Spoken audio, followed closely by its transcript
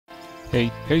Hey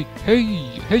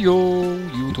yo,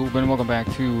 YouTube, and welcome back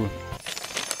to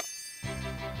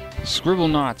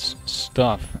Scribblenauts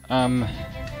stuff.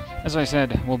 As I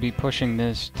said, we'll be pushing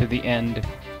this to the end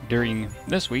during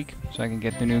this week, so I can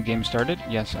get the new game started.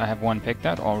 Yes, I have one picked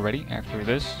out already after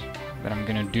this, that I'm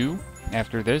gonna do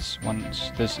after this,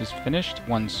 once this is finished.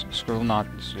 Once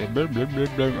Scribblenauts,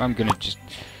 I'm gonna just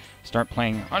start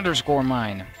playing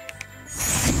 _mine.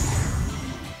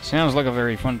 Sounds like a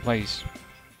very fun place.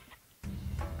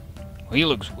 Well, he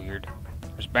looks weird.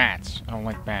 There's bats. I don't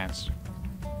like bats.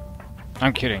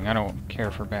 I'm kidding, I don't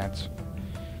care for bats.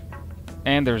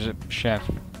 And there's a chef.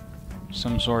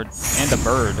 Some sort. And a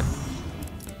bird.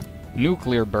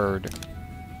 Nuclear bird.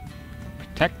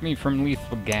 Protect me from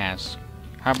lethal gas.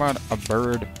 How about a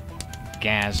bird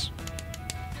gas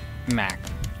Mac?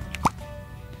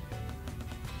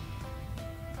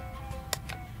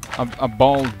 A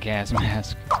bald gas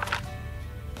mask.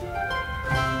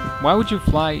 Why would you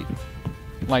fly,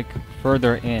 like,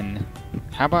 further in?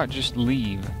 How about just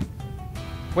leave?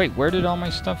 Wait, where did all my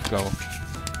stuff go?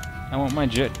 I want my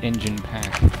jet engine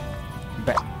pack.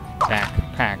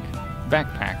 Backpack.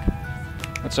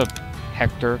 What's up,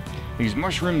 Hector? These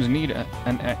mushrooms need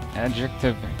an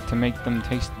adjective to make them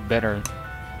taste better.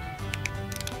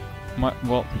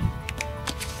 Well,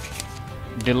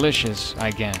 delicious, I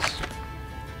guess.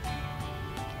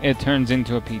 It turns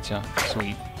into a pizza.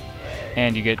 Sweet.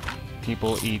 And you get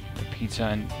people eat the pizza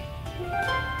and...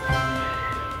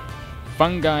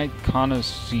 Fungi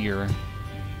connoisseur.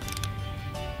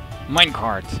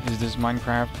 Minecart. Is this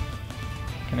Minecraft?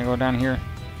 Can I go down here?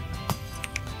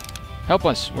 Help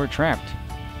us, we're trapped.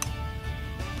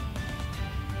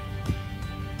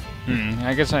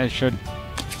 I guess I should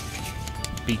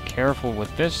be careful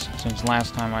with this, since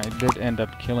last time I did end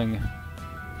up killing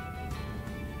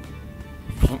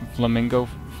Flamingo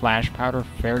Flash Powder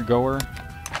Fairgoer.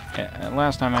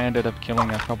 Last time I ended up killing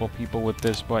a couple people with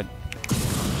this, but...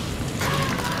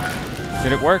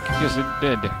 Did it work? Yes, it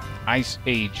did. Ice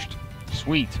aged.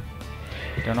 Sweet.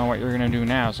 Don't know what you're gonna do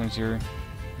now since you're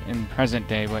in present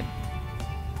day, but...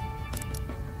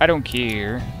 I don't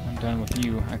care. I'm done with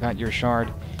you. I got your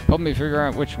shard. Help me figure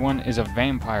out which one is a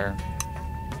vampire.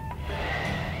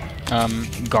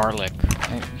 Garlic.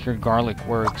 I hear garlic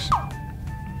works.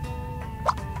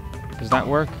 Does that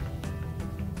work?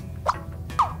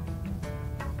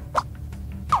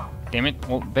 Damn it.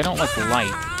 Well, they don't like the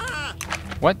light.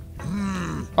 What?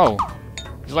 Oh.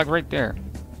 He's like right there.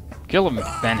 Kill him,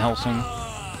 Van Helsing.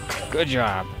 Good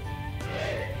job.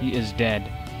 He is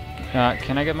dead.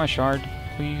 Can I get my shard,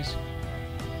 please?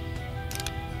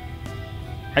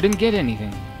 I didn't get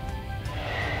anything.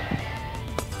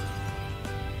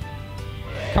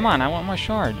 Come on, I want my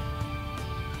shard.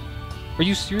 Are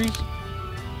you serious?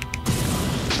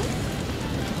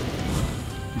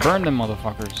 Burn them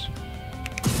motherfuckers.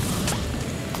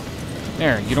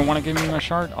 There, you don't want to give me my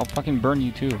shard? I'll fucking burn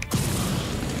you too.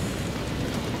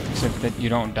 Except that you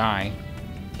don't die.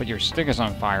 But your stick is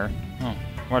on fire. Oh,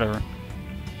 whatever.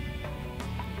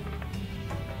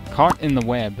 Caught in the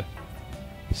web.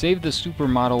 Save the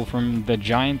supermodel from the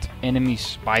giant enemy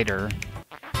spider.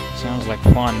 Sounds like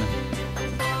fun.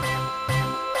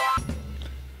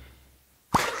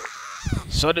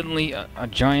 Suddenly, a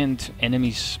giant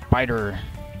enemy spider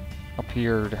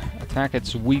appeared. Attack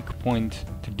its weak point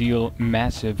to deal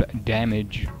massive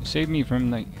damage. Save me from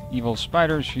the evil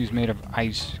spider. She's made of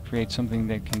ice. Create something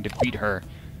that can defeat her.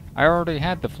 I already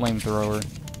had the flamethrower.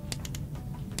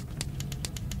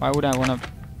 Why would I want to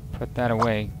put that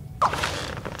away?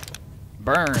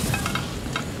 Burn!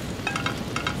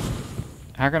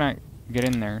 How can I get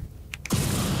in there?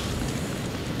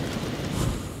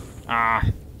 Ah.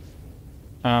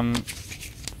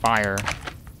 Fire.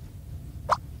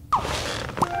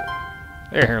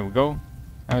 There we go.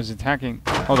 I was attacking...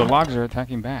 Oh, the logs are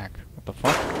attacking back. What the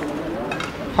fuck?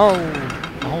 Oh!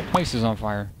 The whole place is on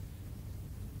fire.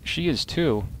 She is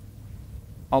too.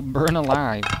 I'll burn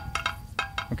alive.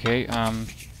 Okay,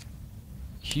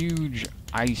 huge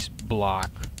ice block.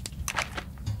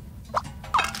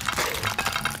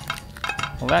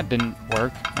 Well, that didn't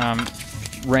work.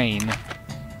 Rain.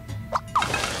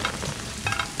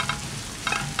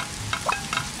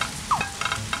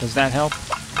 Does that help?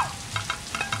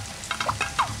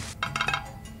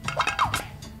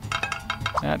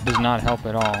 That does not help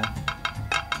at all.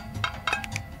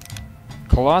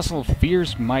 Colossal,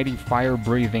 fierce, mighty,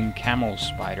 fire-breathing camel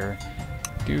spider.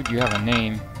 Dude, you have a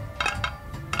name.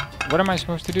 What am I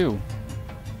supposed to do?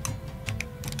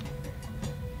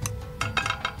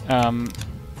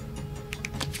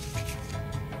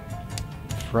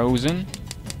 Frozen?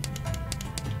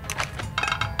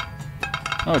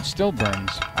 Oh, it still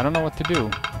burns. I don't know what to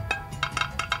do.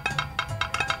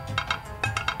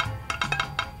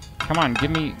 Come on, give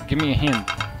me a hint.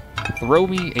 Throw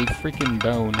me a freaking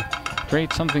bone.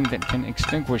 Create something that can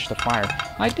extinguish the fire.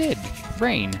 I did.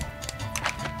 Rain.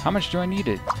 How much do I need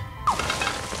it?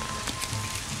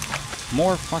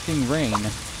 More fucking rain.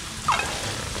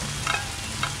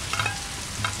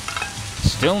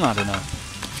 Still not enough.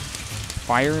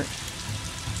 Fire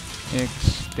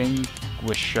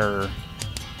extinguisher.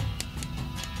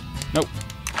 Nope.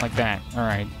 Like that.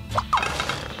 Alright.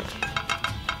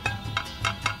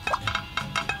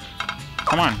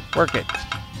 Come on, work it.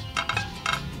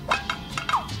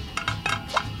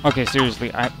 Okay, seriously,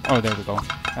 oh, there we go.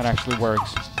 That actually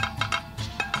works.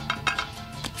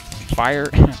 Fire,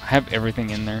 I have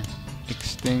everything in there.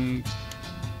 Extinguisher.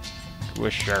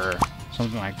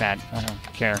 Something like that. I don't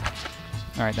care.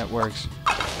 Alright, that works.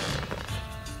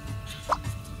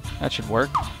 That should work.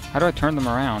 How do I turn them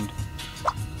around?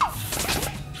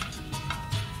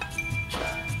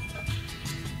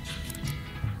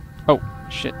 Oh,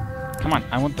 shit. Come on,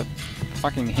 I want the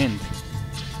fucking hint.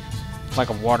 Like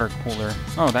a water cooler.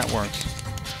 Oh, that works.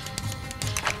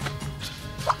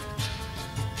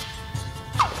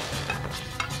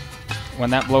 When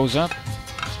that blows up,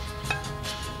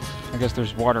 I guess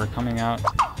there's water coming out.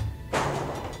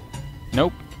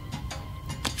 Nope.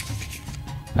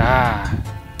 Ah,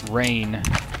 rain.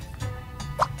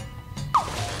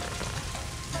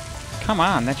 Come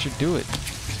on, that should do it.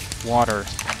 Water.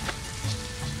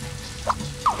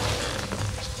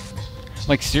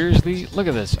 Like, seriously, look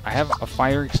at this. I have a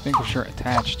fire extinguisher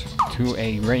attached to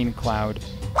a rain cloud.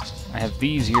 I have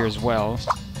these here as well.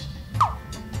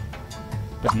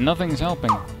 But nothing's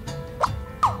helping.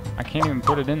 I can't even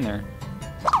put it in there.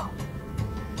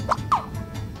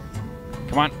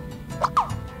 Come on.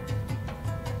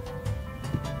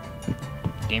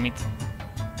 Damn it.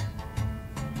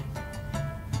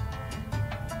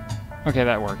 Okay,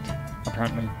 that worked,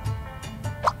 apparently.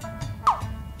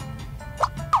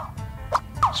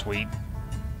 Sweet.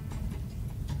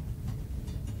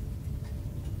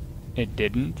 It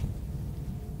didn't.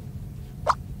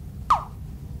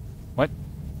 What?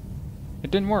 It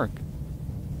didn't work.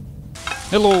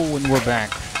 Hello, and we're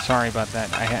back. Sorry about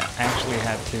that. I actually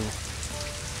had to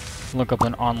look up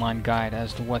an online guide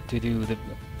as to what to do.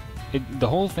 The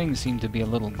whole thing seemed to be a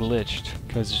little glitched,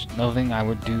 because nothing I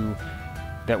would do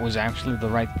that was actually the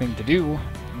right thing to do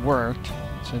worked.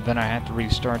 So then I had to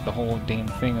restart the whole damn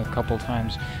thing a couple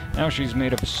times. Now she's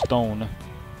made of stone.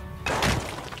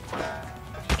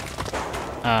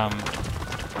 How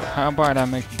about I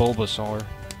make Bulbasaur?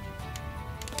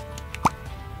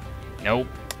 Nope.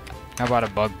 How about a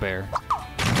bugbear?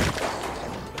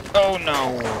 Oh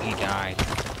no, he died.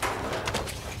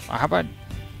 How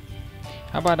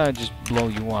about I just blow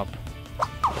you up?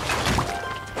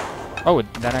 Oh,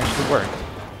 that actually worked.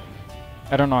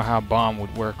 I don't know how a bomb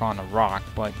would work on a rock,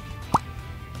 but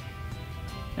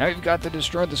now you've got to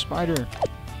destroy the spider.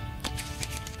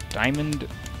 Diamond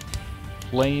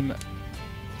flame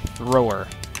thrower.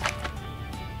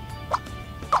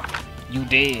 You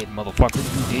did, motherfucker,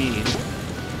 you did.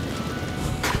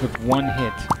 With one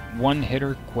hit. One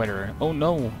hitter quitter. Oh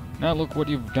no, now look what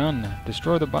you've done.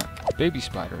 Destroy the baby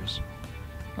spiders.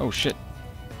 Oh shit.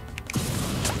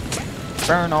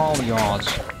 Burn all yours.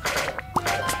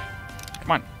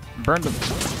 Come on, burn them.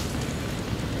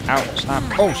 Ow, stop.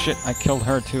 Oh shit, I killed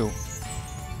her too.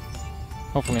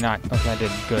 Hopefully not. Okay, I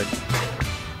did. Good.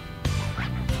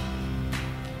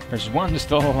 There's one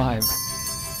still alive.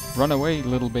 Run away,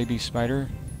 little baby spider.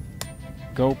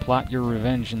 Go plot your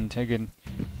revenge and take it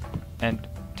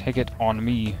on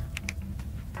me.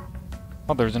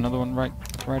 Oh, there's another one right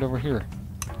over here.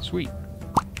 Sweet.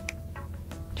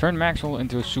 Turn Maxwell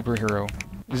into a superhero.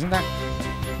 Isn't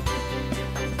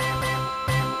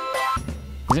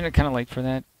it kind of late for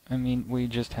that? I mean, we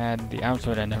just had the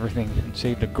outfit and everything and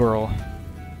saved a girl.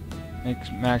 Makes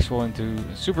Maxwell into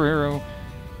a superhero.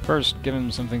 First, give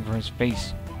him something for his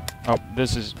face. Oh,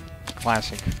 this is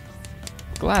classic.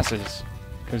 Glasses.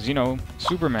 Because, you know,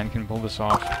 Superman can pull this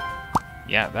off.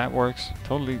 Yeah, that works.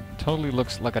 Totally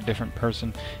looks like a different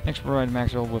person. Next, provide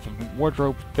Maxwell with a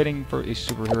wardrobe fitting for a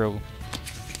superhero.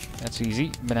 That's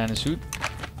easy. Banana suit.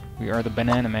 We are the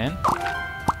Banana Man.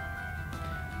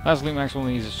 Lastly, Maxwell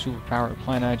needs a superpower.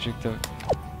 Apply an adjective.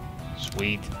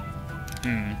 Sweet.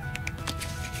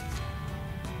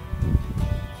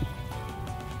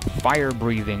 Fire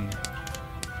breathing.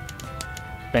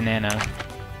 Banana.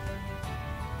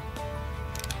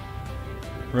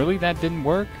 Really? That didn't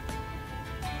work?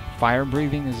 Fire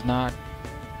breathing is not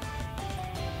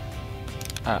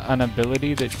an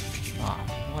ability that...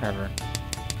 whatever.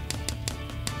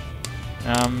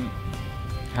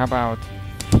 How about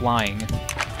flying?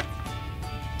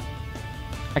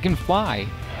 I can fly!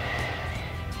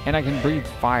 And I can breathe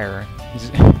fire.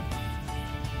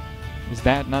 Is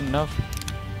that not enough?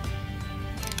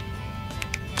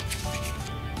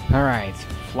 Alright.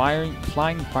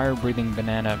 Flying fire-breathing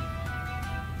banana.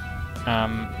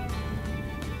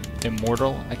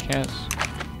 Immortal, I guess.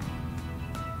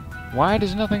 Why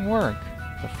does nothing work?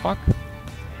 The fuck?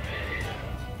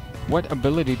 What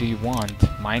ability do you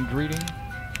want? Mind reading?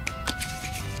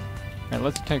 Alright,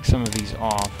 let's take some of these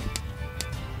off.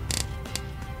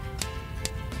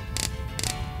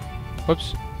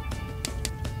 Whoops.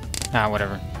 Ah,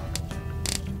 whatever.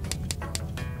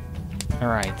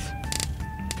 Alright.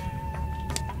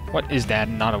 What is that?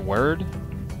 Not a word?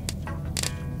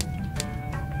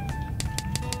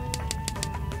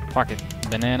 Fuck it.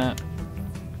 Banana.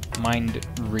 Mind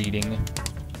reading.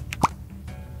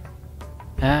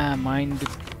 Ah, mind...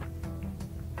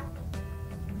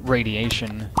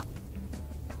 radiation.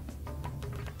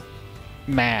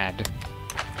 Mad.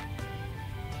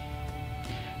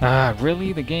 Ah,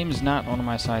 really? The game is not on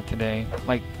my side today.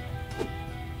 Like...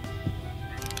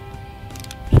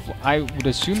 I would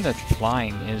assume that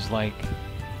flying is, like...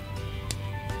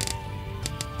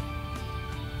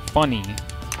 funny.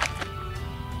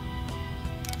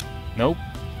 Nope.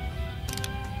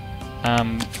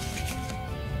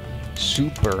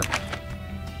 Super.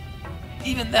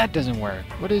 Even that doesn't work.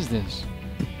 What is this?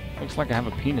 Looks like I have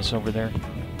a penis over there.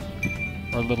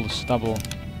 Or a little stubble.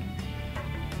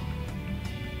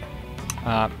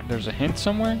 There's a hint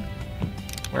somewhere?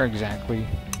 Where exactly?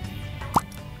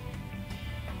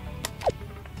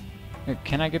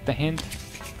 Can I get the hint?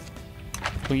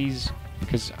 Please?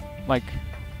 Because, like...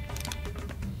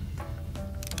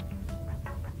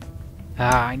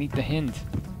 I need the hint.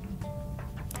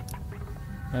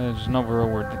 There's nowhere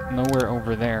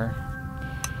over there.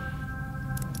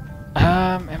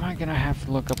 Am I gonna have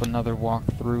to look up another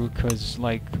walkthrough? Cause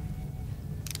like,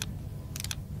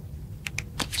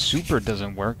 super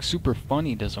doesn't work. Super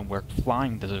funny doesn't work.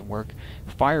 Flying doesn't work.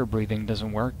 Fire breathing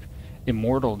doesn't work.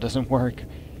 Immortal doesn't work.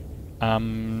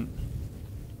 How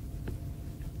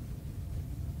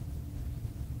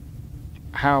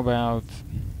about?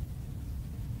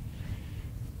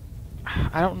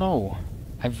 I don't know.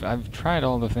 I've tried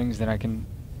all the things that I can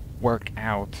work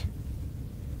out.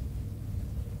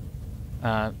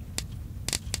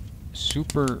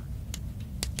 Super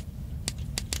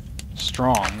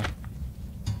strong.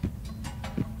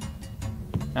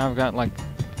 Now I've got like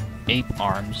 8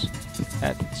 arms.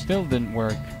 That still didn't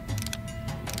work.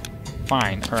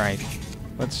 Fine. All right.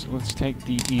 Let's take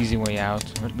the easy way out,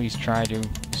 or at least try to.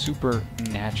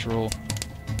 Supernatural.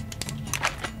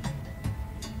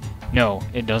 No,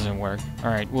 it doesn't work.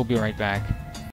 Alright, we'll be right back.